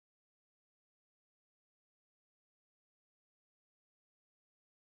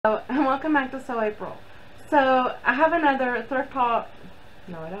And welcome back to Soooo April. So I have another thrift haul.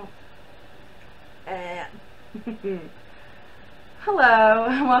 No, I don't. Hello,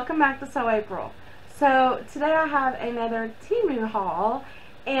 and welcome back to Soooo April. So today I have another Temu haul,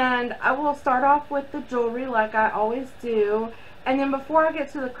 and I will start off with the jewelry like I always do, and then before I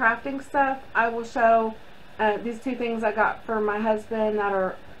get to the crafting stuff, I will show these two things I got for my husband that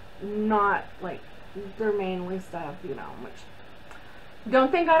are not like, they're mainly stuff, you know, which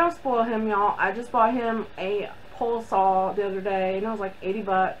don't think I don't spoil him, y'all. I just bought him a pole saw the other day, and it was like 80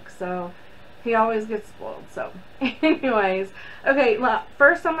 bucks, so he always gets spoiled. So, anyways, okay,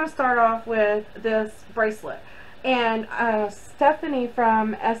 first I'm going to start off with this bracelet. And Stephanie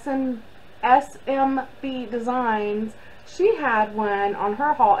from SMB Designs, she had one on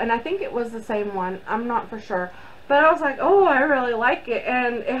her haul, and I think it was the same one. I'm not for sure. But I was like, oh, I really like it.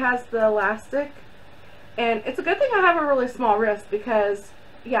 And it has the elastic. And it's a good thing I have a really small wrist because,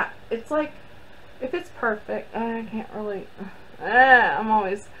 yeah, it's like, if it's perfect, I can't really,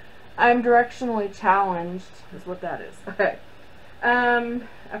 I'm directionally challenged, is what that is. Okay. I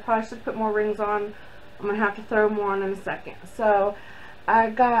probably should put more rings on. I'm going to have to throw more on in a second. So, I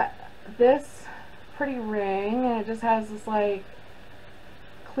got this pretty ring, and it just has this, like,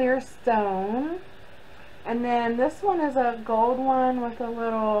 clear stone. And then this one is a gold one with a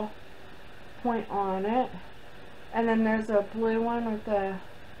little point on it, and then there's a blue one with the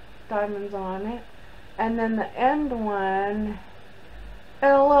diamonds on it, and then the end one is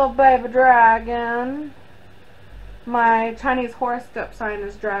a little baby dragon. My Chinese horoscope sign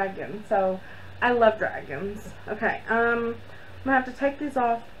is dragon, so I love dragons. Okay, I'm gonna have to take these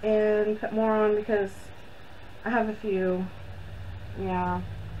off and put more on because I have a few, yeah.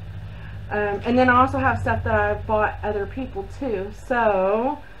 And then I also have stuff that I bought other people too,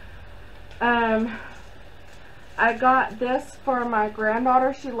 so I got this for my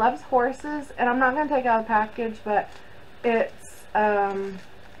granddaughter. She loves horses, and I'm not going to take out a package, but it's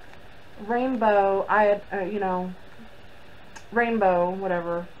rainbow, you know, rainbow,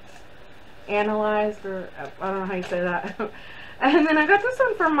 whatever, analyzed, or I don't know how you say that. And then I got this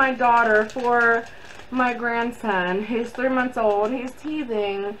one for my daughter for my grandson. He's 3 months old. He's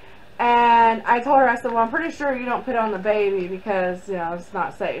teething. And I told her, I said, well, I'm pretty sure you don't put it on the baby because, you know, it's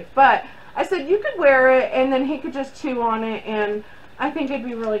not safe. But I said you could wear it and then he could just chew on it, and I think it'd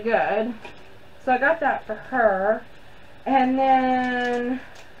be really good. So I got that for her. And then,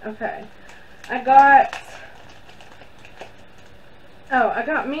 okay, I got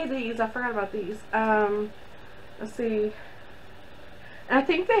me these. I forgot about these. Let's see. And I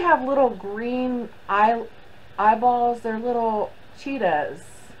think they have little green eyeballs. They're little cheetahs.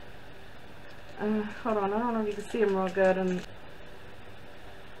 Hold on, I don't know if you can see them real good. And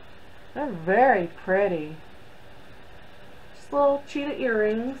they're very pretty. Just little cheetah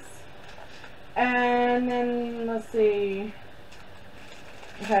earrings. And then, let's see.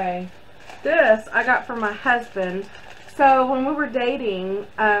 Okay. This I got from my husband. So, when we were dating,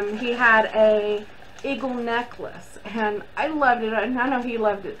 he had a eagle necklace. And I loved it. And I know he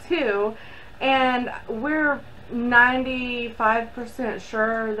loved it too. And we're 95%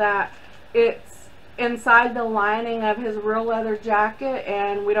 sure that it's inside the lining of his real leather jacket,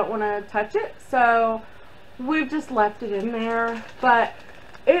 and we don't want to touch it, so we've just left it in there. But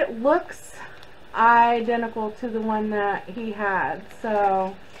it looks identical to the one that he had.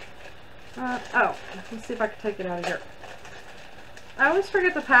 So oh, let's see if I can take it out of here. I always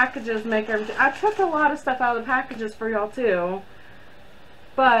forget the packages make everything. I took a lot of stuff out of the packages for y'all too,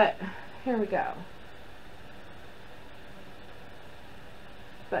 but here we go.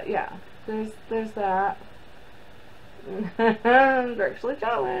 But yeah, there's that. Virtually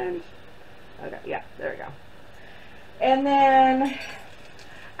challenged. Okay, yeah, there we go. And then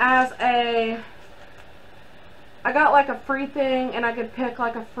I got like a free thing, and I could pick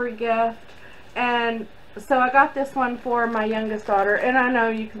like a free gift, and so I got this one for my youngest daughter, and I know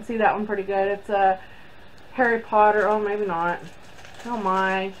you can see that one pretty good. It's a Harry Potter. Oh, maybe not. Oh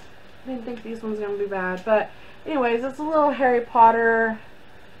my, I didn't think these ones were gonna be bad, but anyways, it's a little Harry Potter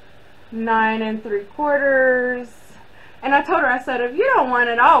 9 3/4, and I told her, I said, if you don't want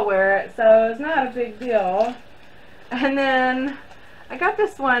it, I'll wear it, so it's not a big deal. And then I got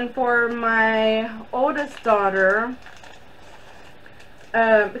this one for my oldest daughter,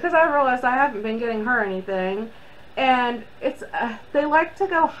 because I realized I haven't been getting her anything, and it's they like to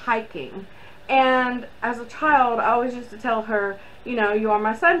go hiking, and as a child I always used to tell her, you know, you are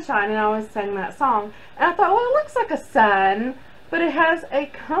my sunshine, and I always sang that song, and I thought, well, it looks like a sun, but it has a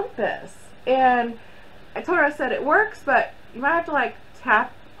compass. And I told her, I said, it works, but you might have to like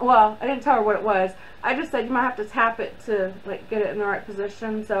tap well, I didn't tell her what it was. I just said you might have to tap it to like get it in the right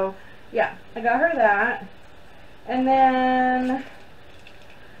position. So yeah, I got her that. And then,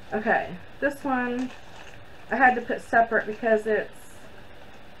 okay, this one I had to put separate because it's,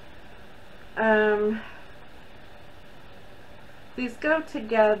 these go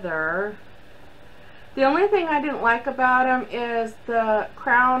together. The only thing I didn't like about them is the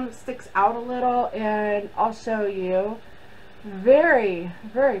crown sticks out a little, and I'll show you. Very,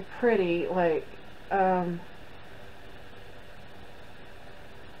 very pretty, like,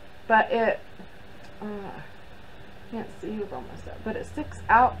 but it, can't see who's almost up, but it sticks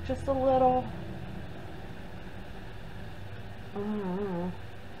out just a little.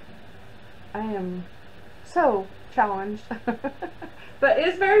 I am so challenged. But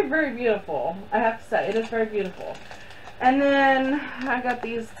it's very, very beautiful. I have to say, it is very beautiful. And then I got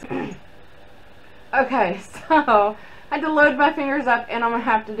these. Okay, so I had to load my fingers up, and I'm gonna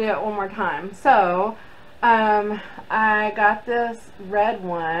have to do it one more time. So I got this red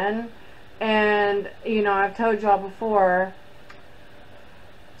one, and you know, I've told y'all before,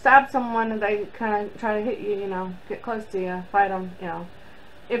 stab someone and they kind of try to hit you, you know, get close to you, fight them, you know,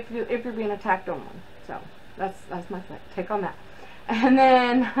 if you're being attacked on one. So that's my take on that. And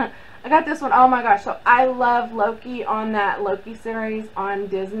then I got this one. Oh my gosh, so I love Loki on that Loki series on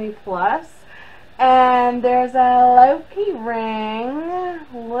Disney Plus. And there's a Loki ring.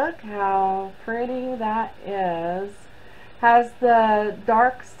 Look how pretty that is. Has the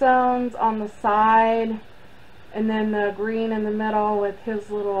dark stones on the side, and then the green in the middle with his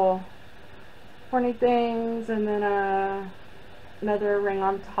little horny things, and then another ring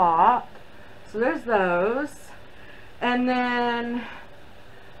on top. So there's those. And then,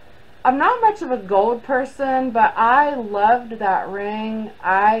 I'm not much of a gold person, but I loved that ring.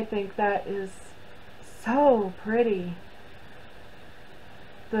 I think that is so pretty.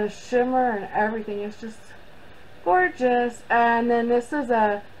 The shimmer and everything is just gorgeous. And then this is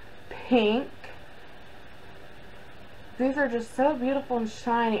a pink. These are just so beautiful and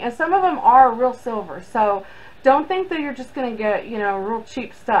shiny. And some of them are real silver. So don't think that you're just going to get, you know, real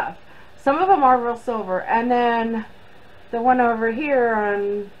cheap stuff. Some of them are real silver. And then the one over here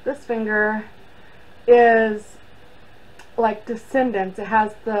on this finger is like Descendants. It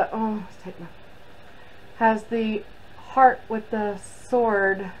has the, oh, let's take my, has the heart with the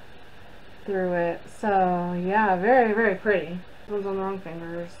sword through it. So yeah, very, very pretty. This one's on the wrong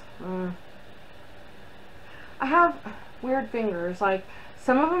fingers. I have weird fingers. Like,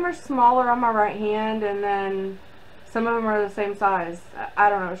 some of them are smaller on my right hand, and then some of them are the same size. I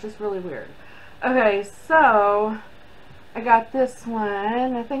don't know. It's just really weird. Okay, so I got this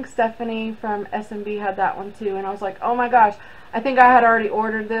one. I think Stephanie from SMB had that one too, and I was like, oh my gosh, I think I had already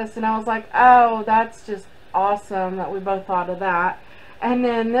ordered this, and I was like, oh, that's just awesome that we both thought of that. And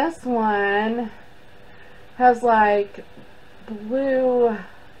then this one has like blue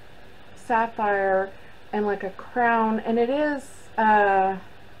sapphire and like a crown, and it is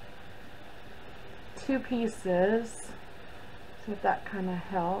 2 pieces. See if that kind of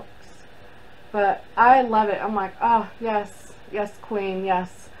helps. But I love it. I'm like, oh, yes, yes, queen,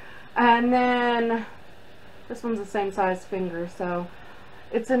 yes. And then this one's the same size finger, so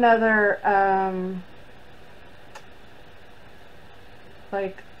it's another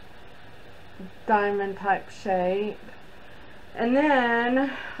like diamond type shape. And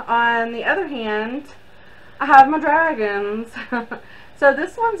then on the other hand, I have my dragons. So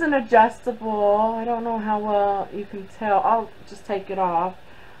this one's an adjustable. I don't know how well you can tell. I'll just take it off.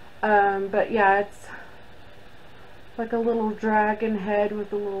 But yeah, it's like a little dragon head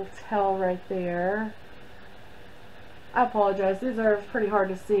with a little tail right there. I apologize, these are pretty hard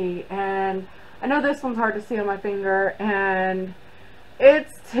to see, and I know this one's hard to see on my finger, and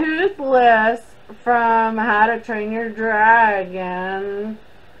it's Toothless from How to Train Your Dragon.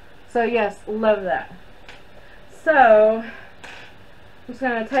 So yes, love that. So I'm just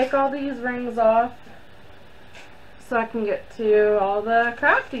going to take all these rings off so I can get to all the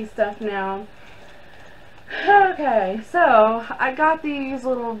crafty stuff now. Okay, so I got these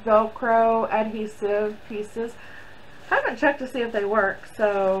little Velcro adhesive pieces. I haven't checked to see if they work,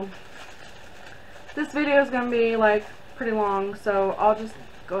 so this video is going to be like pretty long, so I'll just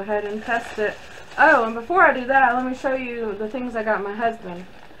go ahead and test it. Oh, and before I do that, let me show you the things I got my husband.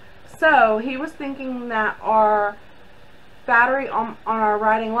 So he was thinking that our battery on our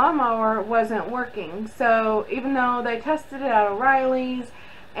riding lawnmower wasn't working. So even though they tested it at O'Reilly's,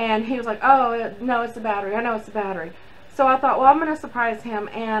 and he was like, oh, no, it's the battery. I know it's the battery. So I thought, well, I'm going to surprise him,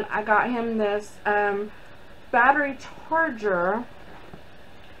 and I got him this battery charger.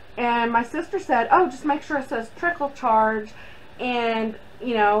 And my sister said, oh, just make sure it says trickle charge, and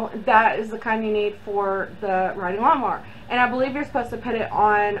you know, that is the kind you need for the riding lawnmower. And I believe you're supposed to put it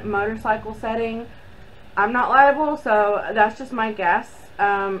on motorcycle setting. I'm not liable, so that's just my guess.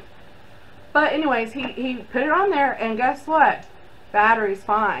 But anyways, he put it on there, and guess what? Battery's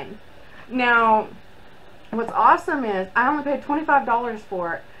fine. Now, what's awesome is I only paid $25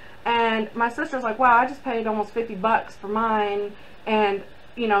 for it. And my sister's like, wow, I just paid almost 50 bucks for mine. And,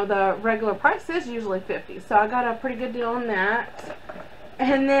 you know, the regular price is usually 50. So I got a pretty good deal on that.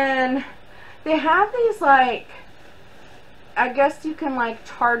 And then they have these, like, I guess you can, like,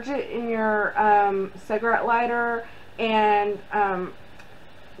 charge it in your cigarette lighter. And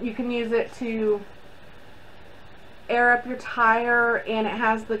you can use it to air up your tire. And it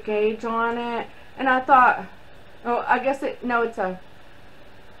has the gauge on it. And I thought, oh, I guess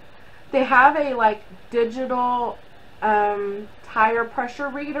they have a, like, digital tire pressure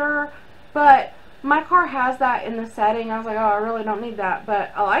reader, but my car has that in the setting. I was like, oh, I really don't need that,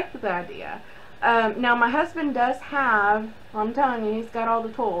 but I like the idea. Now, my husband does have, well, I'm telling you, he's got all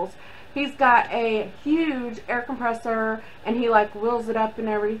the tools. He's got a huge air compressor, and he, like, wheels it up and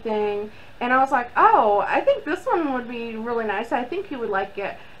everything. And I was like, oh, I think this one would be really nice. I think he would like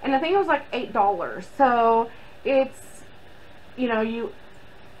it. And I think it was like $8. So it's, you know, you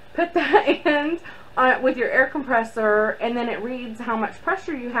put that in with your air compressor, and then it reads how much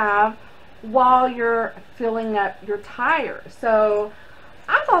pressure you have while you're filling up your tire. So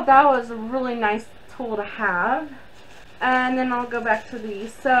I thought that was a really nice tool to have. And then I'll go back to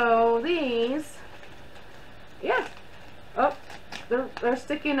these. So these, yeah, oh, they're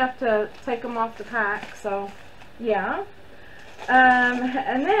sticky enough to take them off the pack. So yeah.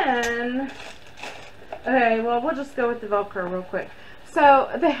 And then, okay, well, we'll just go with the Velcro real quick. So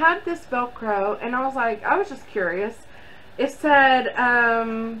they had this Velcro, and I was like, I was just curious. It said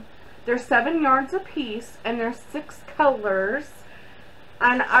there's 7 yards a piece, and there's 6 colors.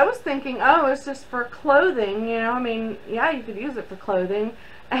 And I was thinking, oh, it's just for clothing, you know. I mean, yeah, you could use it for clothing.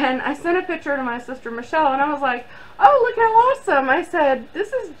 And I sent a picture to my sister Michelle, and I was like, oh, look how awesome. I said,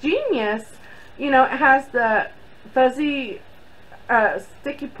 this is genius. You know, it has the fuzzy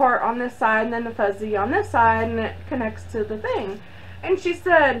sticky part on this side, and then the fuzzy on this side, and it connects to the thing. And she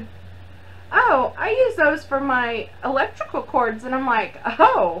said, oh, I use those for my electrical cords. And I'm like,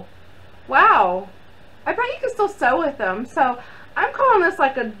 oh, wow. I bet you can still sew with them. So I'm calling this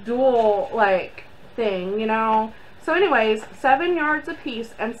like a dual, like, thing, you know. So anyways, 7 yards a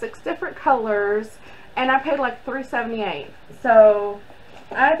piece and 6 different colors. And I paid like $3.78. So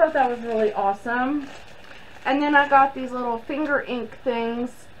I thought that was really awesome. And then I got these little finger ink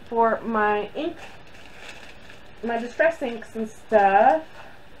things for my ink, my distress inks and stuff.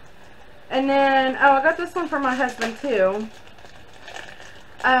 And then, oh, I got this one for my husband too.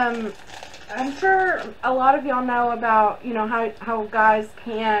 I'm sure a lot of y'all know about, you know, how guys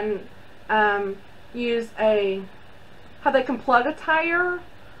can use how they can plug a tire.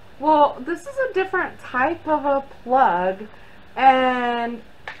 Well, this is a different type of a plug, and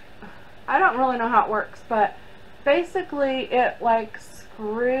I don't really know how it works, but basically it, like,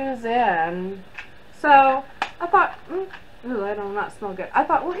 screws in. So I thought, ooh, that will not smell good. I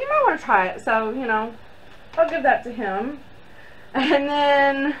thought, well, he might want to try it, so, you know, I'll give that to him. And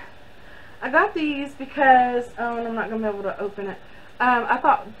then I got these because, oh, and I'm not going to be able to open it. I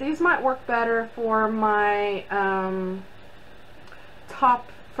thought these might work better for my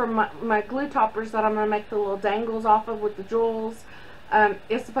for my glue toppers that I'm going to make the little dangles off of with the jewels.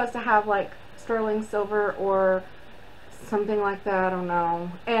 It's supposed to have, like, sterling silver or something like that, I don't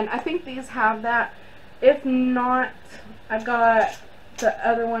know. And I think these have that. If not, I got the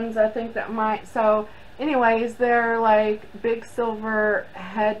other ones I think that might. So anyways, they're like big silver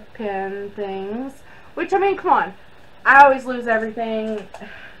head pin things, which, I mean, come on, I always lose everything.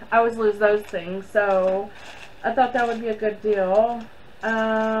 I always lose those things, so I thought that would be a good deal.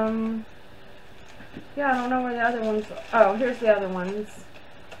 Yeah, I don't know where the other ones are. Oh, here's the other ones.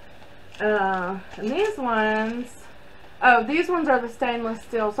 And these ones, oh, these ones are the stainless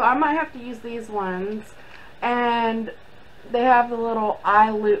steel, so I might have to use these ones. And they have the little eye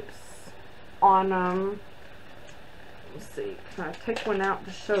loops on them. Let's see, can I take one out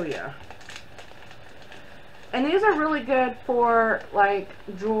to show you? And these are really good for, like,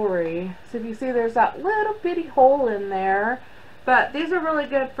 jewelry. So if you see, there's that little bitty hole in there. But these are really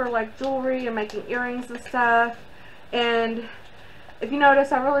good for, like, jewelry and making earrings and stuff. And if you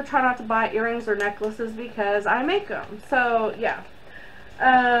notice, I really try not to buy earrings or necklaces because I make them. So, yeah.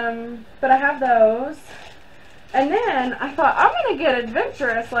 But I have those. And then I thought, I'm going to get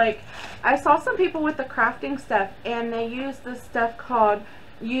adventurous. Like, I saw some people with the crafting stuff, and they use this stuff called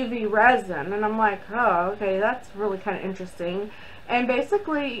UV resin, and I'm like, oh, okay, that's really kind of interesting. And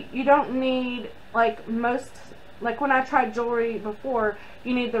basically, you don't need, like most, like when I tried jewelry before,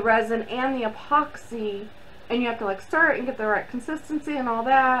 you need the resin and the epoxy, and you have to like stir it and get the right consistency and all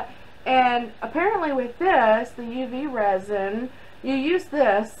that. And apparently with this, the UV resin, you use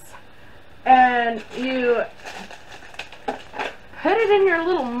this and you put it in your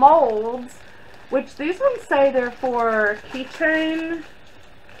little molds, which these ones say they're for keychain.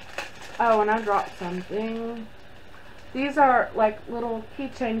 Oh, and I dropped something. These are like little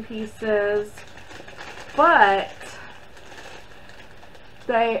keychain pieces, but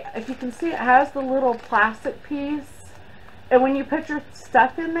they, if you can see, it has the little plastic piece, and when you put your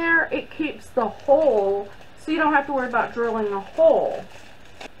stuff in there, it keeps the hole, so you don't have to worry about drilling a hole.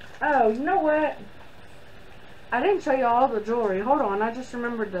 Oh, you know what? I didn't show you all the jewelry. Hold on, I just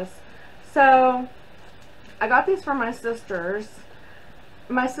remembered this. So, I got these for my sisters.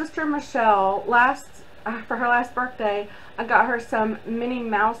 My sister Michelle, for her last birthday, I got her some Minnie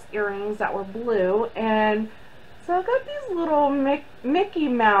Mouse earrings that were blue, and so I got these little Mickey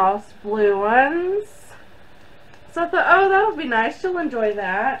Mouse blue ones. So I thought, oh, that'll be nice. She'll enjoy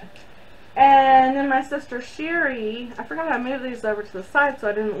that. And then my sister Sherry, I forgot how to move these over to the side so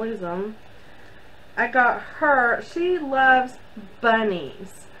I didn't lose them. I got her, she loves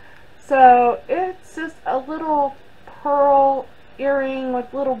bunnies. So it's just a little pearl earring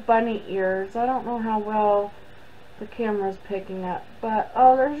with little bunny ears. I don't know how well the camera's picking up, but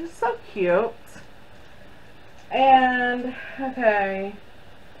oh, they're just so cute. And okay,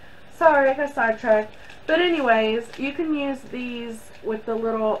 sorry, I got sidetracked. But anyways, you can use these with the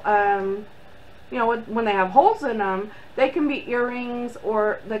little, you know, when they have holes in them. They can be earrings,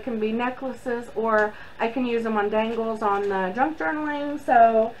 or they can be necklaces, or I can use them on dangles on the junk journaling.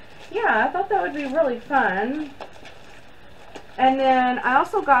 So yeah, I thought that would be really fun. And then I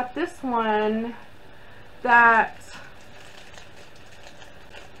also got this one that,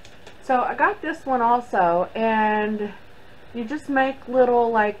 so I got this one also, and you just make little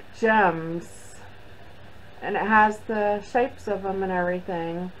like gems, and it has the shapes of them and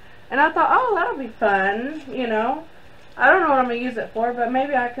everything. And I thought, oh, that'll be fun, you know. I don't know what I'm going to use it for, but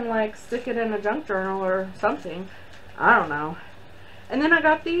maybe I can like stick it in a junk journal or something. I don't know. And then I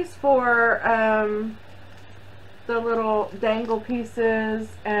got these for the little dangle pieces,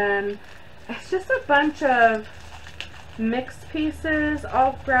 and it's just a bunch of mixed pieces.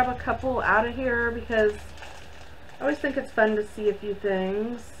 I'll grab a couple out of here because I always think it's fun to see a few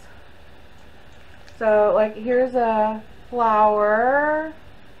things. So like here's a flower,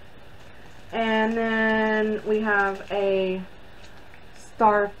 and then we have a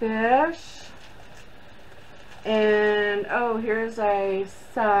starfish, and oh, here's a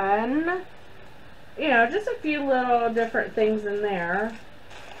sun. You know, just a few little different things in there.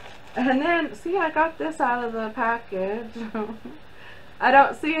 And then, see, I got this out of the package. I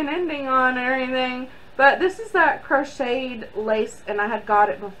don't see an ending on or anything, but this is that crocheted lace, and I had got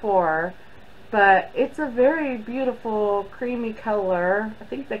it before. But it's a very beautiful creamy color. I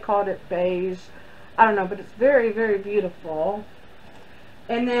think they called it beige. I don't know, but it's very, very beautiful.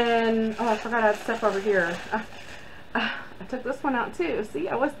 And then, oh, I forgot I had stuff over here. I took this one out too. See,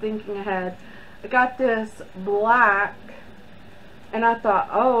 I was thinking ahead. I got this black, and I thought,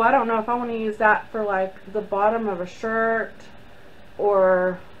 oh, I don't know if I want to use that for like the bottom of a shirt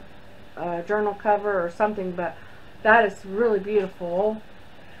or a journal cover or something, but that is really beautiful.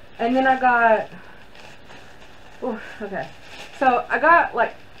 And then I got, oh, okay, so I got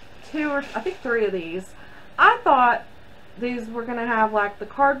like two or I think three of these. I thought these were going to have like the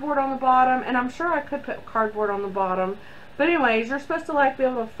cardboard on the bottom, and I'm sure I could put cardboard on the bottom. But anyways, you're supposed to like be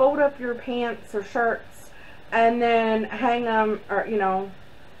able to fold up your pants or shirts and then hang them, or you know,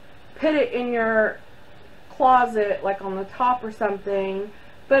 put it in your closet like on the top or something.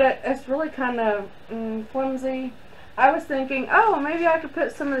 But it's really kind of flimsy. I was thinking, oh, maybe I could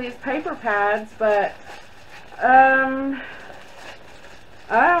put some of these paper pads, but I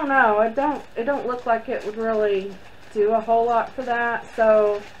don't know. It don't look like it would really do a whole lot for that.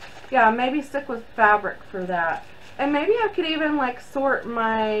 So yeah, maybe stick with fabric for that. And maybe I could even like sort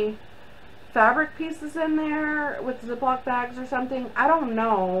my fabric pieces in there with Ziploc bags or something. I don't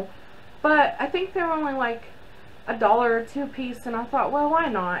know. But I think they're only like $1 or $2 piece, and I thought, well, why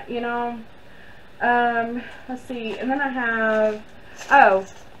not, you know? Let's see. And then I have, oh,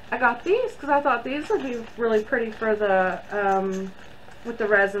 I got these because I thought these would be really pretty for the, with the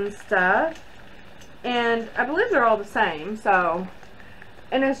resin stuff. And I believe they're all the same, so,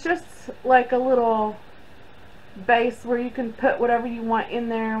 and it's just like a little base where you can put whatever you want in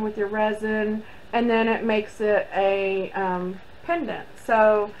there with your resin, and then it makes it a pendant.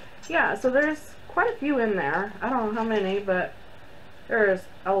 So yeah, so there's quite a few in there. I don't know how many, but there's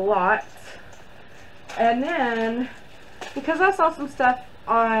a lot. And then, because I saw some stuff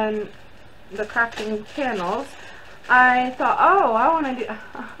on the crafting channels, I thought, oh, I want to do,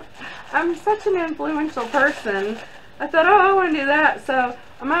 I'm such an influential person. I thought, oh, I want to do that. So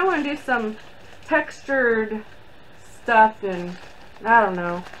I might want to do some textured stuff, and I don't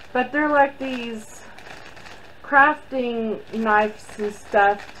know. But they're like these crafting knives and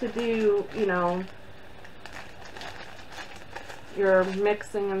stuff to do, you know, your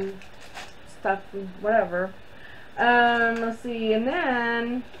mixing and stuff and whatever. Let's see, and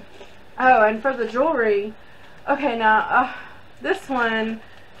then, oh, and for the jewelry, okay, now, this one,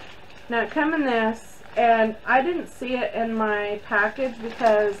 now it come in this, and I didn't see it in my package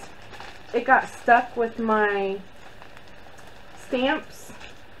because it got stuck with my stamps.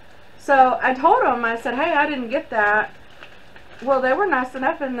 So I told them, I said, hey, I didn't get that. Well, they were nice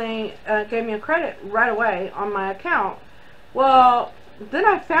enough, and they gave me a credit right away on my account. Well, then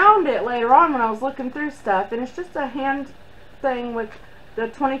I found it later on when I was looking through stuff, and it's just a hand thing with the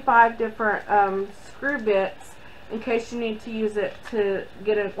 25 different screw bits in case you need to use it to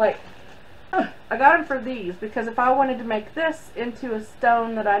get it, like, I got them for these because if I wanted to make this into a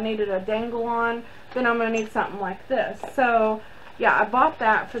stone that I needed a dangle on, then I'm going to need something like this. So yeah, I bought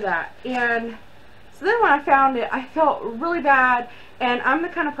that for that. And so then when I found it, I felt really bad, and I'm the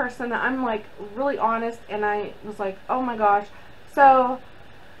kind of person that I'm like really honest, and I was like, oh my gosh. So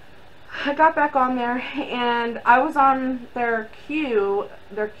I got back on there, and I was on their queue.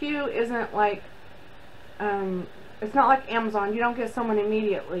 Their queue isn't like, it's not like Amazon. You don't get someone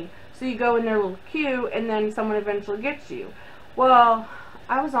immediately. So you go in their little queue, and then someone eventually gets you. Well,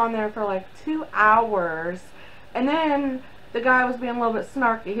 I was on there for like 2 hours, and then the guy was being a little bit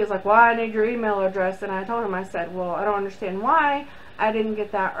snarky. He was like, well, I need your email address. And I told him, I said, well, I don't understand why I didn't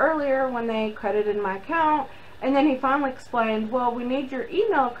get that earlier when they credited my account. And then he finally explained, well, we need your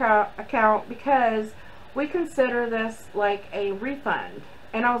email account because we consider this like a refund.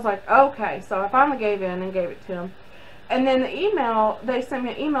 And I was like, okay. So I finally gave in and gave it to him. And then the email, they sent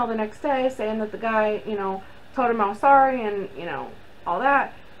me an email the next day saying that the guy, you know, told him I was sorry and, you know, all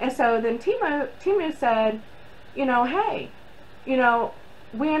that. And so then Temu said, you know, hey, you know,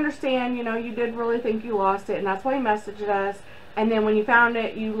 we understand, you know, you did really think you lost it, and that's why you messaged us. And then when you found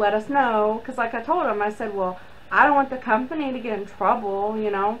it, you let us know. Because like I told him, I said, well, I don't want the company to get in trouble,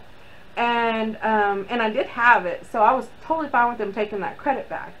 you know. And I did have it, so I was totally fine with them taking that credit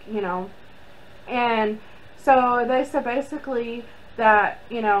back, you know. And so they said basically that,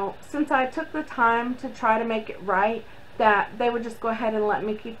 you know, since I took the time to try to make it right, that they would just go ahead and let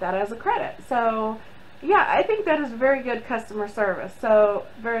me keep that as a credit. So yeah, I think that is very good customer service. So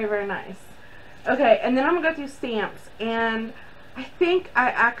very, very nice. Okay, and then I'm going to go through stamps. And I think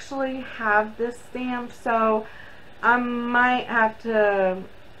I actually have this stamp, so I might have to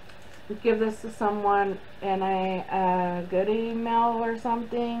give this to someone in a good email or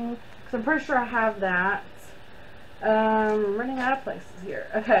something, because I'm pretty sure I have that. I'm running out of places here.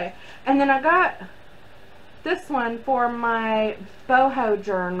 Okay, and then I got this one for my boho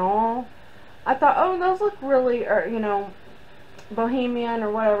journal. I thought, oh, those look really, or you know, bohemian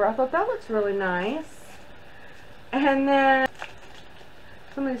or whatever. I thought that looks really nice. And then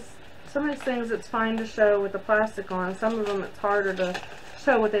some of these things it's fine to show with the plastic on. Some of them it's harder to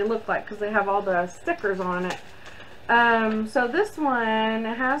show what they look like because they have all the stickers on it. So this one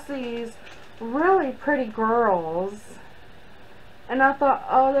has these really pretty girls, and I thought,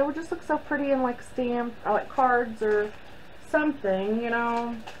 oh, they would just look so pretty in like stamp or like cards or something, you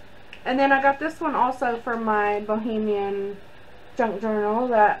know. And then I got this one also for my bohemian junk journal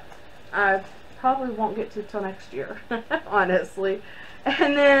that I probably won't get to till next year, honestly.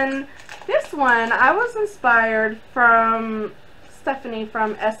 And then this one, I was inspired from Stephanie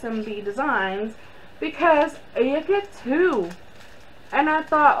from SMB Designs because you get two. And I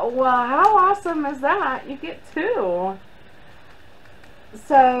thought, well, how awesome is that? You get two.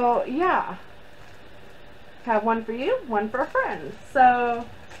 So, yeah. Have one for you, one for a friend. So,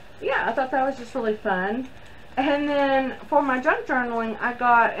 yeah, I thought that was just really fun. And then for my junk journaling, I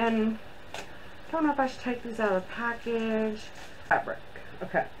got, and I don't know if I should take these out of the package. Fabric.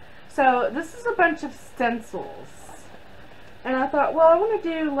 Okay. So, this is a bunch of stencils. And I thought, well, I want to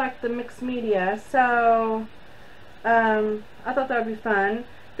do like the mixed media. So, I thought that would be fun.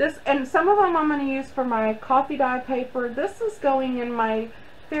 This, and some of them I'm going to use for my coffee dye paper. This is going in my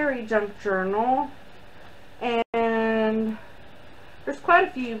fairy junk journal. And there's quite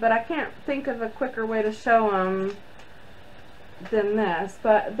a few, but I can't think of a quicker way to show them than this.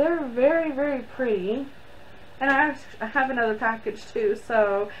 But they're very, very pretty. And I have another package too,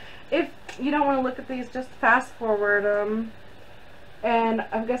 so if you don't want to look at these, just fast forward them. And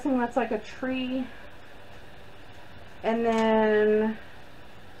I'm guessing that's like a tree. And then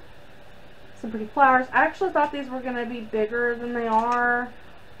some pretty flowers. I actually thought these were going to be bigger than they are,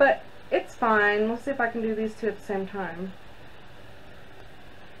 but it's fine. Let's see if I can do these two at the same time.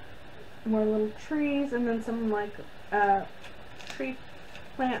 More little trees, and then some like tree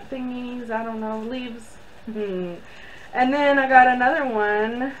plant thingies, I don't know, leaves. And then I got another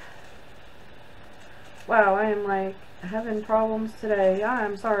one. Wow, I am like having problems today.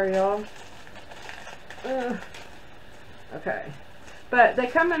 I'm sorry, y'all. Okay. But they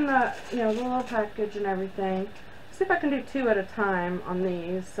come in the, you know, the little package and everything. See if I can do two at a time on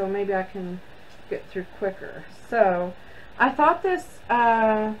these, so maybe I can get through quicker. So, I thought this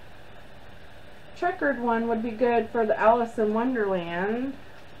checkered one would be good for the Alice in Wonderland.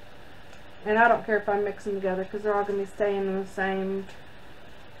 And I don't care if I mix them together because they're all going to be staying in the same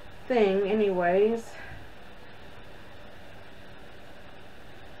thing anyways.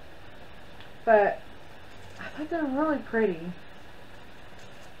 But I thought they were really pretty.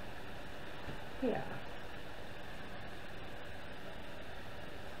 Yeah.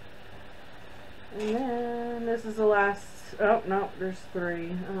 And then this is the last. Oh no, there's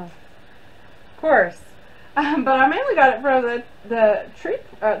three. Oh, of course. But I mainly got it for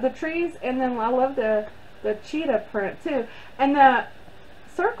the trees, and then I love the cheetah print too. And the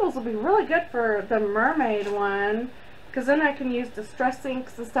circles will be really good for the mermaid one, because then I can use distress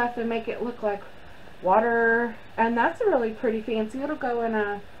inks and stuff and make it look like water. And that's a really pretty fancy. It'll go in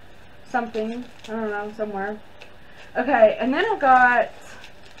a something, I don't know, somewhere. Okay, and then I got,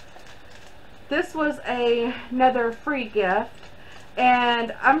 this was another free gift,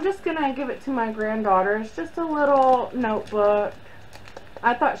 and I'm just gonna give it to my granddaughter. It's just a little notebook.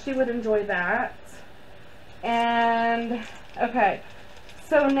 I thought she would enjoy that. And okay,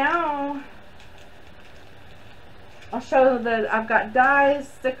 so now I'll show that I've got dies,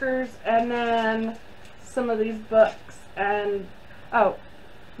 stickers, and then some of these books. And oh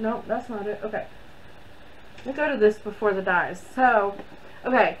no, that's not it. Okay, we'll go to this before the dies. So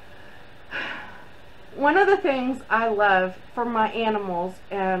okay, one of the things I love for my animals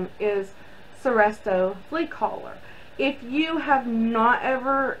is Soooo flea collar. If you have not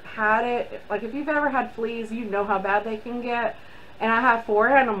ever had it, like if you've ever had fleas, you know how bad they can get. And I have 4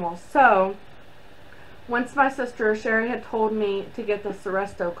 animals. So once my sister Sherry had told me to get the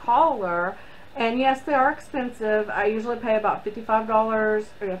Soooo collar, and yes, they are expensive. I usually pay about $55 or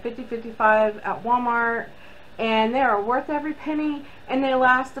 $50-$55 at Walmart. And they are worth every penny, and they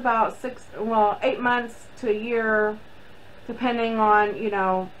last about 8 months to a year, depending on, you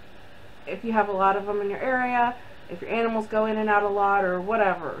know, if you have a lot of them in your area, if your animals go in and out a lot, or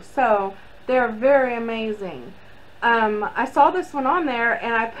whatever. So they're very amazing. I saw this one on there,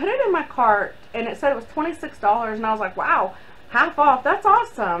 and I put it in my cart, and it said it was $26, and I was like, wow, half off, that's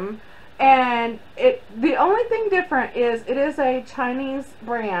awesome. And the only thing different is it is a Chinese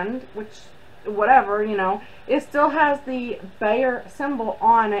brand, which whatever, you know, it still has the Bayer symbol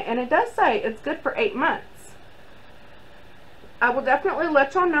on it, and it does say it's good for 8 months. I will definitely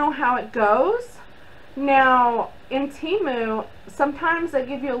let y'all know how it goes. Now, in Temu, sometimes they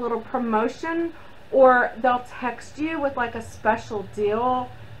give you a little promotion, or they'll text you with like a special deal.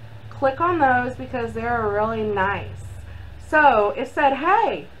 Click on those because they're really nice. So, it said,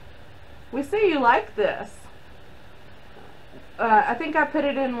 hey, we see you like this. I think I put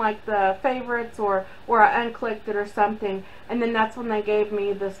it in like the favorites, or I unclicked it or something, and then that's when they gave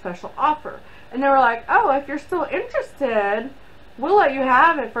me the special offer. And they were like, oh, if you're still interested, we'll let you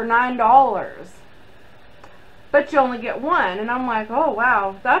have it for $9. But you only get one. And I'm like, oh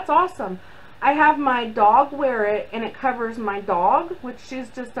wow, that's awesome. I have my dog wear it, and it covers my dog, which she's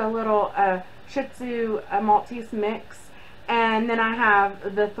just a little Shih Tzu Maltese mix. And then I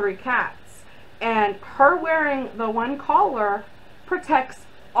have the 3 cats. And her wearing the one collar protects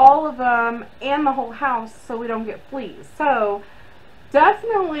all of them and the whole house, so we don't get fleas. So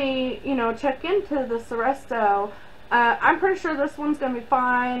definitely, you know, check into the Soooo. I'm pretty sure this one's going to be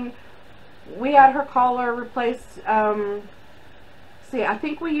fine. We had her collar replaced. See, I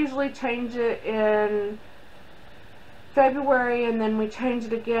think we usually change it in February, and then we change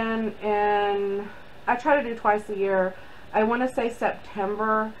it again in, I try to do twice a year. I want to say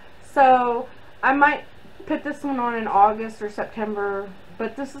September. So I might put this one on in August or September,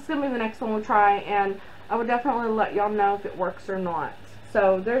 but this is going to be the next one we'll try, and I would definitely let y'all know if it works or not.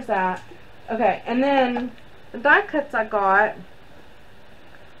 So there's that. Okay, and then the die cuts I got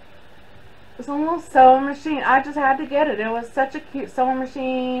was a little sewing machine. I just had to get it. It was such a cute sewing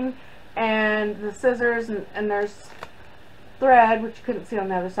machine, and the scissors, and there's thread, which you couldn't see on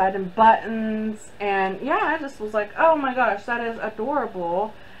the other side, and buttons, and yeah, I just was like, oh my gosh, that is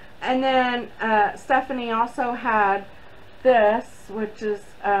adorable. And then Stephanie also had this, which is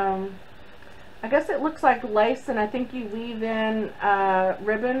I guess it looks like lace, and I think you weave in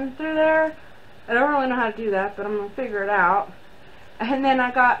ribbon through there. I don't really know how to do that, but I'm gonna figure it out. And then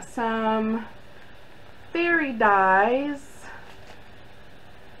I got some fairy dies,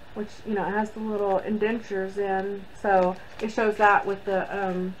 which, you know, it has the little indentures in, so it shows that with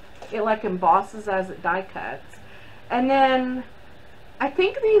the it like embosses as it die cuts. And then I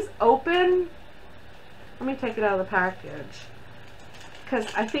think these open. Let me take it out of the package, because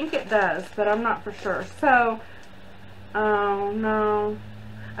I think it does, but I'm not for sure. So, oh no,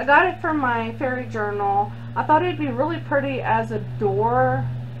 I got it from my fairy journal. I thought it'd be really pretty as a door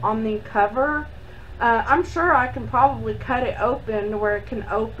on the cover. I'm sure I can probably cut it open to where it can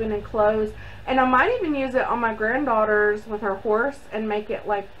open and close, and I might even use it on my granddaughter's with her horse and make it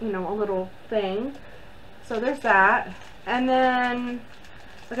like, you know, a little thing. So there's that. And then,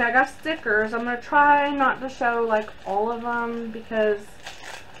 okay, I got stickers. I'm going to try not to show like all of them because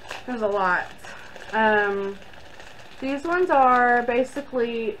there's a lot. These ones are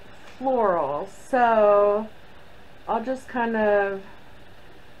basically florals, so I'll just kind of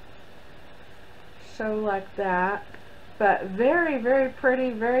show like that. But very, very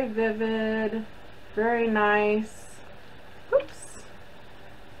pretty, very vivid, very nice. Oops.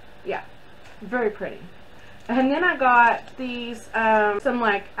 Yeah, very pretty. And then I got these, some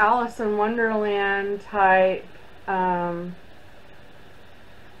like Alice in Wonderland type, oh,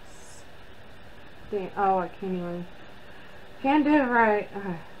 I can't do it right.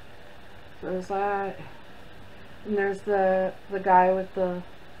 There's that. And there's the guy with the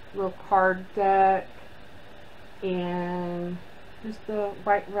little card deck. And there's the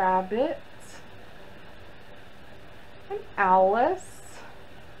White Rabbit. And Alice.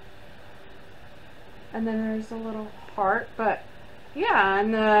 And then there's a little heart, but yeah,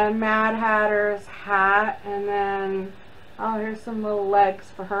 and the Mad Hatter's hat, and then, oh, here's some little legs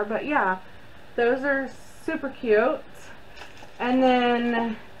for her, but yeah, those are super cute. And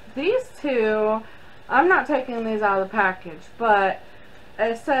then these two, I'm not taking these out of the package, but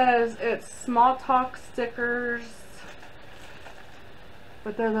it says it's small talk stickers,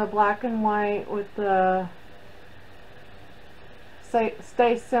 but they're the black and white with the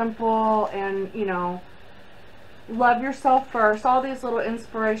stay simple and, you know, love yourself first, all these little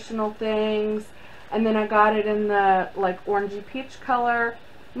inspirational things. And then I got it in the like orangey peach color.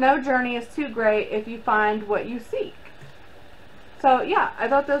 No journey is too great if you find what you seek. So yeah, I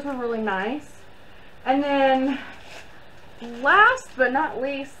thought those were really nice. And then last but not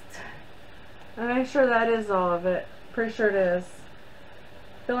least, I'm sure that is all of it. Pretty sure it is.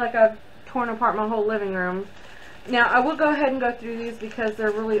 I feel like I've torn apart my whole living room. Now, I will go ahead and go through these because they're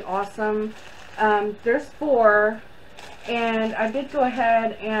really awesome. There's 4, and I did go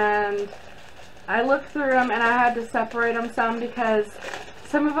ahead and I looked through them, and I had to separate them some because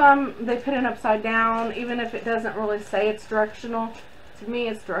some of them they put in upside down, even if it doesn't really say it's directional. To me,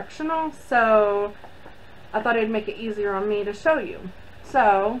 it's directional, so I thought it'd make it easier on me to show you.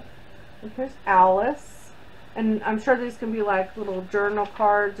 So, here's Alice, and I'm sure these can be like little journal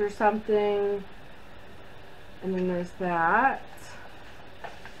cards or something. And then there's that.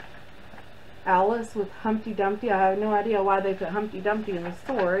 Alice with Humpty Dumpty. I have no idea why they put Humpty Dumpty in the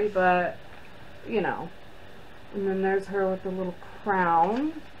story, but, you know. And then there's her with the little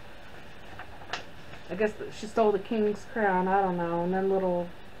crown. I guess she stole the king's crown. I don't know. And then it's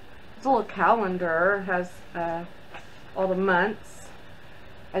a little calendar. Has all the months.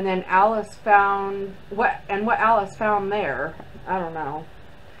 And then Alice found, what Alice found there. I don't know.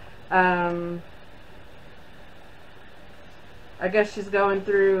 I guess she's going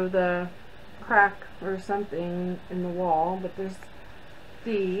through the crack or something in the wall, but there's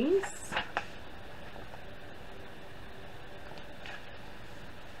these.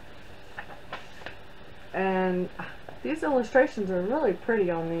 And these illustrations are really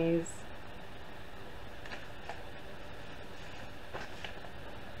pretty on these.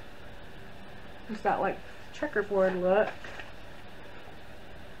 There's that like checkerboard look.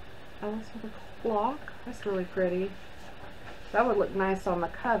 Alice with a clock. That's really pretty. That would look nice on the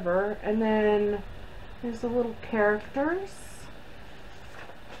cover. And then there's the little characters.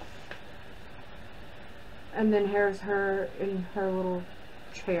 And then here's her in her little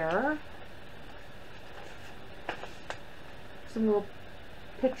chair. Some little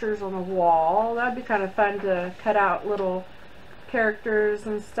pictures on the wall. That'd be kind of fun to cut out little characters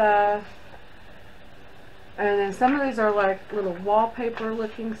and stuff. And then some of these are like little wallpaper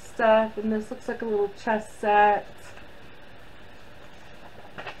looking stuff. And this looks like a little chess set.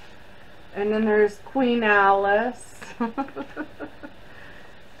 And then there's Queen Alice.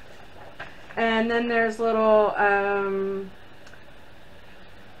 And then there's little,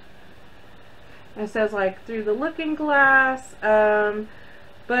 it says like through the looking glass.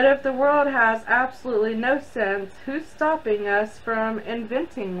 But if the world has absolutely no sense, who's stopping us from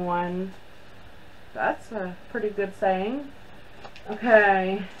inventing one? That's a pretty good saying.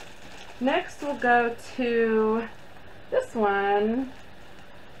 Okay, next we'll go to this one.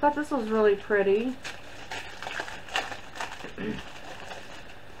 I thought this was really pretty.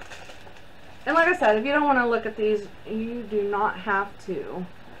 And like I said, if you don't want to look at these, you do not have to.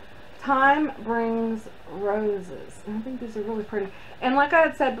 Time Brings Roses. And I think these are really pretty. And like I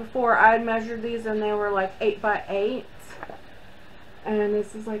had said before, I had measured these and they were like 8 by 8. And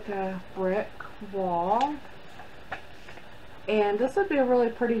this is like a brick wall. And this would be really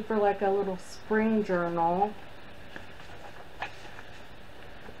pretty for like a little spring journal.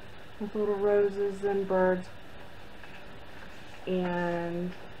 With little roses and birds.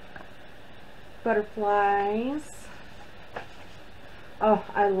 And butterflies. Oh,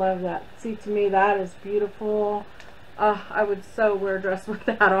 I love that. See, to me that is beautiful. Oh, I would so wear a dress with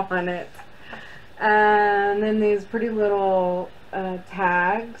that on it. And then these pretty little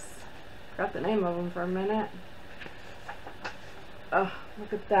tags. Forgot the name of them for a minute. Oh,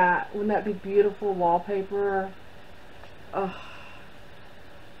 look at that. Wouldn't that be beautiful wallpaper? Oh,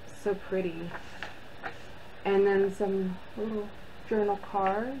 so pretty. And then some little journal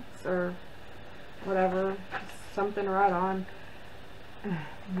cards or whatever, something right on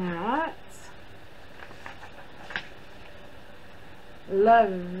that. La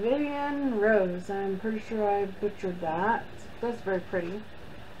Vivian Rose. I'm pretty sure I butchered that. That's very pretty.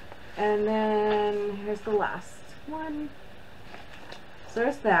 And then here's the last one. So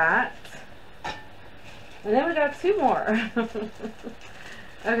there's that. And then we got 2 more.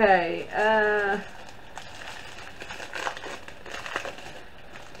 Okay,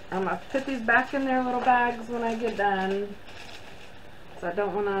 I'm going to put these back in their little bags when I get done. So I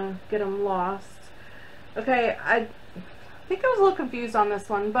don't want to get them lost. Okay, I think I was a little confused on this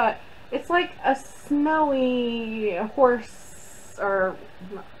one, but it's like a snowy horse or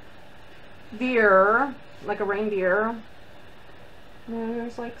deer, like a reindeer. And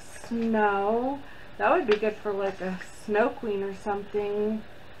there's like snow. That would be good for like a snow queen or something.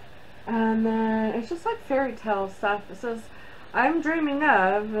 And then it's just like fairy tale stuff. It says, I'm dreaming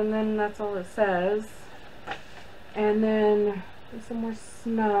of, and then that's all it says. And then there's some more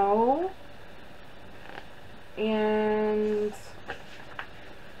snow. And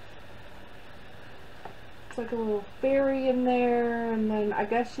it's like a little fairy in there. And then I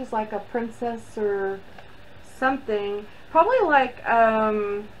guess she's like a princess or something. Probably like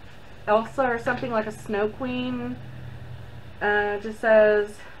Elsa or something, like a snow queen. Just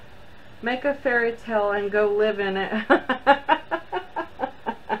says, make a fairy tale and go live in it.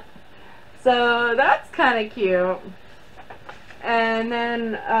 So that's kind of cute. And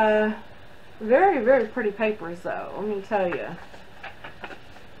then very, very pretty papers though, let me tell you.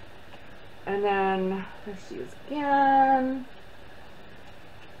 And then there she is again.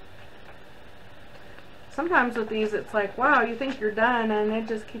 Sometimes with these it's like, wow, you think you're done, and it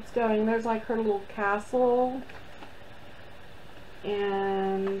just keeps going. There's like her little castle.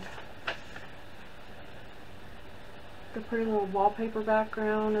 And a pretty little wallpaper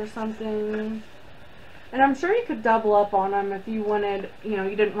background or something. And I'm sure you could double up on them if you wanted, you know,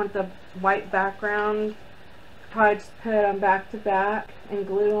 you didn't want the white background. Probably just put them back to back and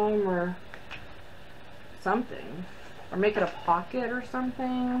glue them or something. Or make it a pocket or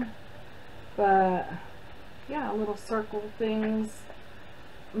something. But yeah, little circle things.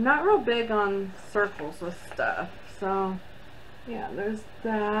 I'm not real big on circles with stuff, so yeah, there's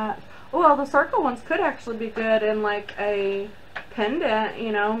that. Oh, well, the circle ones could actually be good in like a pendant,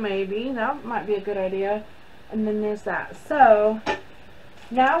 you know, maybe. That might be a good idea. And then there's that. So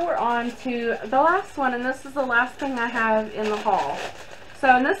now we're on to the last one, and this is the last thing I have in the haul. So,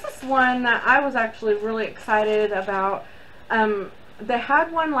 and this is one that I was actually really excited about. They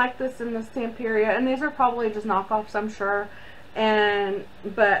had one like this in the Stamperia, and these are probably just knockoffs, I'm sure.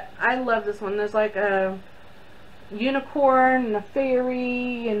 But I love this one. There's like a unicorn and a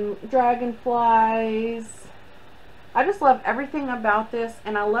fairy and dragonflies. I just love everything about this,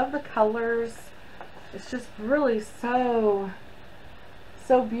 and I love the colors. It's just really so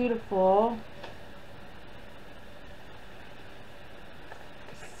beautiful.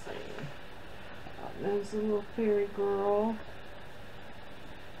 Let's see. Oh, there's a little fairy girl.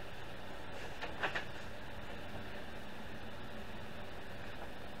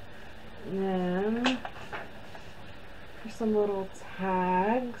 some little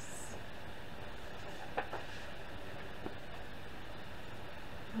tags.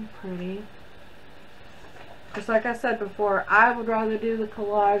 Pretty. Just like I said before, I would rather do the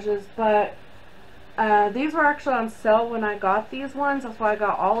collages, but these were actually on sale when I got these ones. That's why I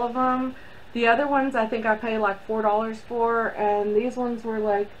got all of them. The other ones I think I paid like $4 for, and these ones were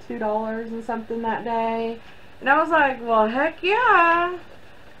like $2 and something that day. And I was like, well, heck yeah.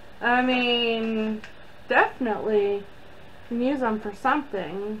 I mean, definitely can use them for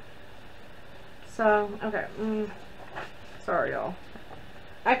something. So, okay. Sorry, y'all.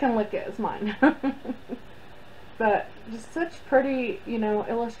 I can lick it. It's mine. But just such pretty, you know,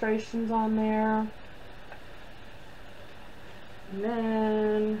 illustrations on there. And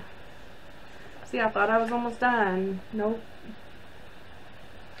then, see, I thought I was almost done. Nope.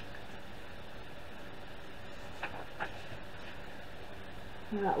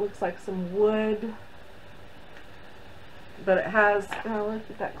 And that looks like some wood. But it has, look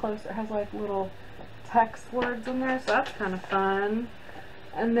at that close, it has like little text words in there, so that's kind of fun.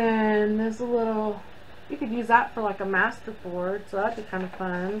 And then there's a little, you could use that for like a master board, so that'd be kind of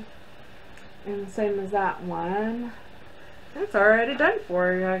fun. And same as that one. It's already done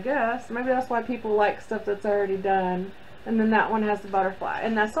for you, I guess. Maybe that's why people like stuff that's already done. And then that one has the butterfly.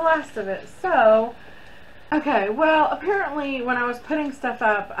 And that's the last of it. So, okay, well, apparently when I was putting stuff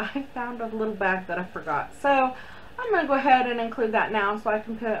up, I found a little bag that I forgot. So, I'm going to go ahead and include that now so I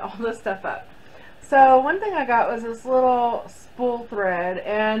can put all this stuff up. So, one thing I got was this little spool thread.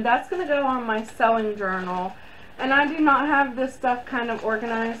 And that's going to go on my sewing journal. And I do not have this stuff kind of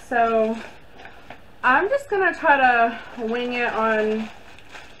organized, so I'm just going to try to wing it on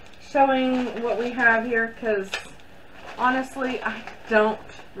showing what we have here, because honestly, I don't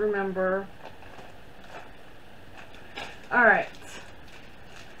remember. Alright.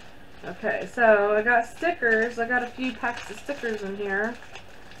 Okay, so I got stickers. I got a few packs of stickers in here.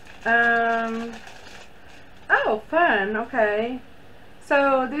 Oh, fun. Okay.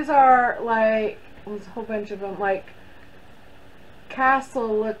 So these are like, there's a whole bunch of them, like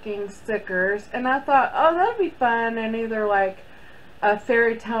castle looking stickers, and I thought, oh, that'd be fun, and either like a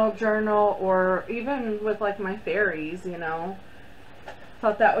fairy tale journal or even with like my fairies, you know.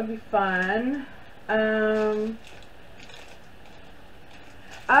 Thought that would be fun.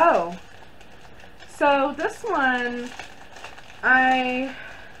 Oh, so this one, I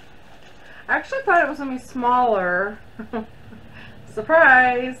actually thought it was going to be smaller.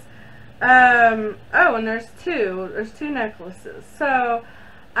 Surprise! Oh, and there's two necklaces. So,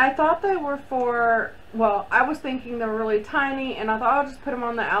 I thought they were for, well, I was thinking they were really tiny, and I thought I'll just put them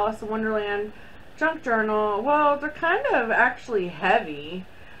on the Alice in Wonderland junk journal. Well, they're kind of actually heavy.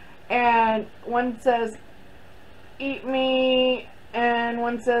 And one says, eat me, and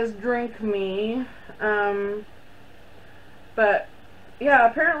one says, drink me. But, yeah,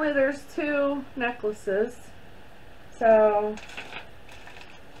 apparently there's two necklaces. So,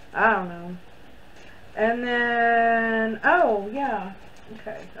 I don't know. And then, oh, yeah.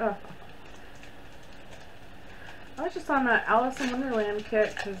 Okay. Oh. I was just on the Alice in Wonderland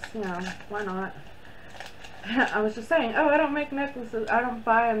kit because, you know, why not? I was just saying, oh, I don't make necklaces. I don't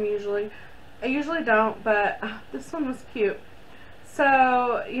buy them usually. I usually don't, but this one was cute.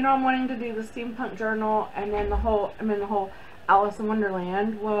 So, you know, I'm wanting to do the steampunk journal and then the whole Alice in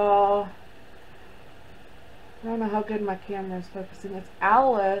Wonderland. Well, I don't know how good my camera is focusing. It's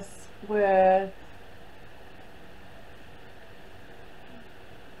Alice with,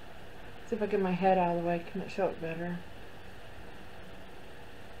 see if I get my head out of the way, can it show it better?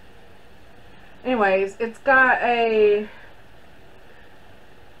 Anyways, it's got a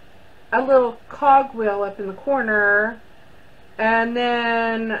little cogwheel up in the corner, and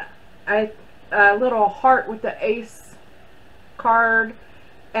then a little heart with the ace card,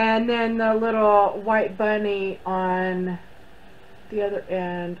 and then the little white bunny on the other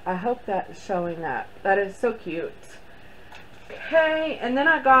end. I hope that's showing up. That is so cute. Okay, and then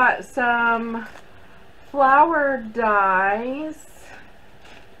I got some flower dies.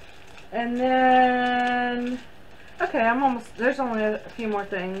 And then, okay, I'm almost, there's only a few more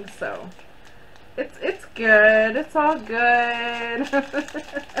things, so it's good. It's all good.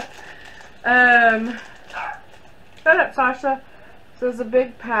 Shut up, Sasha. So there's a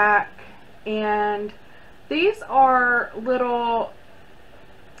big pack, and these are little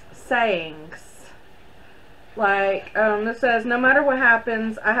sayings. Like, this says, no matter what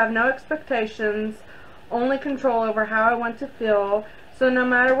happens, I have no expectations, only control over how I want to feel. So no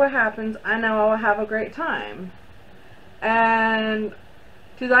matter what happens, I know I will have a great time. And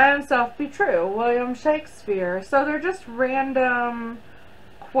to thy own self be true, William Shakespeare. So they're just random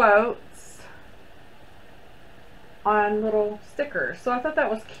quotes. on little stickers. So I thought that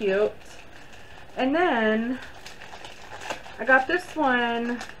was cute. And then I got this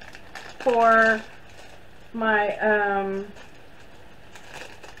one for my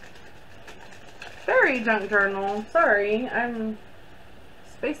fairy junk journal. Sorry, I'm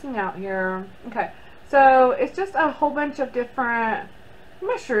spacing out here. Okay, so it's just a whole bunch of different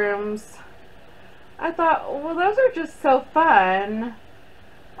mushrooms. I thought, well, those are just so fun.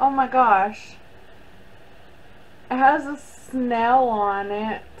 Oh my gosh. It has a snail on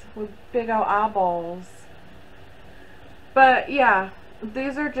it with big old eyeballs. But yeah,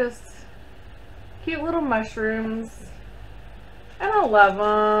 these are just cute little mushrooms. And I love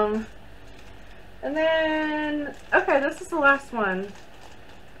them. And then, okay, this is the last one.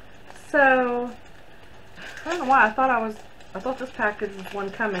 So, I don't know why, I thought this package was one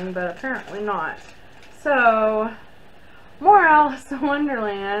coming, but apparently not. So, more Alice in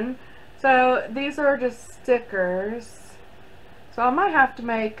Wonderland. So, these are just stickers. So, I might have to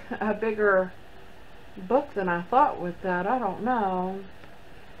make a bigger book than I thought with that. I don't know.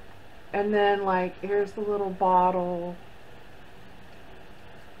 And then, like, here's the little bottle.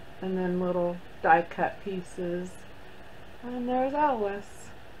 And then little die cut pieces. And there's Alice.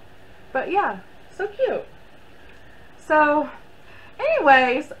 But yeah, so cute. So,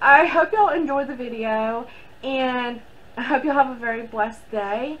 anyways, I hope y'all enjoyed the video, and I hope y'all have a very blessed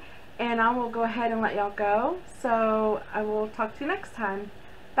day, and I will go ahead and let y'all go. So, I will talk to you next time.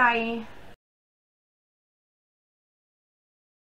 Bye.